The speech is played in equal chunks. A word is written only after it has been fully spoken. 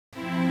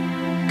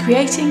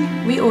Creating,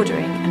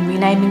 reordering and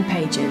renaming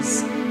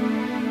pages.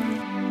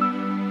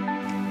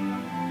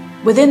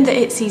 Within the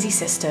It's Easy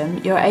system,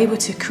 you're able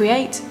to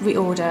create,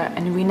 reorder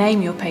and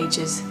rename your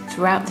pages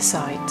throughout the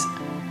site.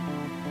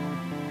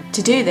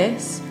 To do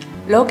this,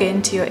 log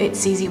in to your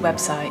It's Easy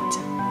website.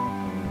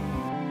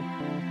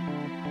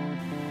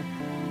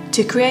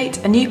 To create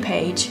a new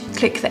page,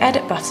 click the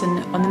Edit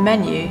button on the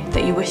menu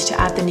that you wish to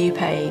add the new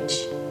page.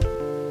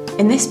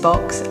 In this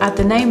box, add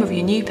the name of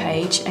your new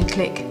page and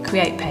click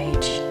Create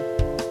Page.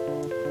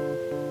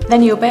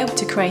 Then you'll be able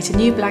to create a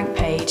new blank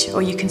page,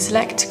 or you can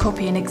select to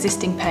copy an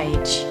existing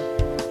page.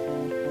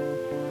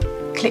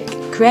 Click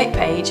Create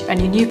Page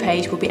and your new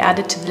page will be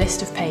added to the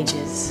list of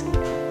pages.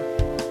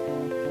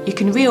 You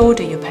can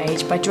reorder your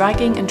page by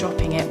dragging and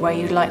dropping it where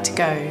you'd like to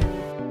go.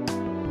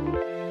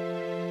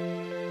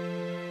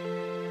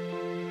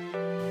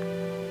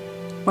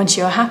 Once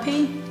you're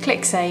happy,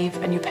 click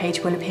Save and your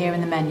page will appear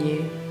in the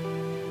menu.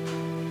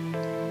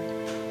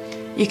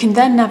 You can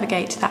then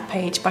navigate to that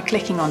page by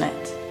clicking on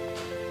it.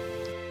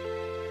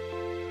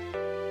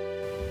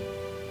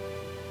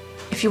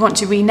 If you want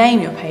to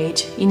rename your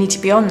page, you need to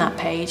be on that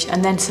page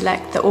and then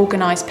select the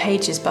Organise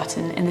Pages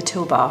button in the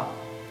toolbar.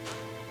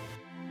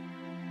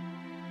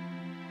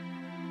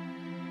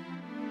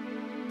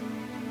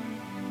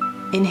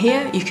 In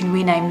here, you can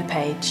rename the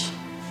page.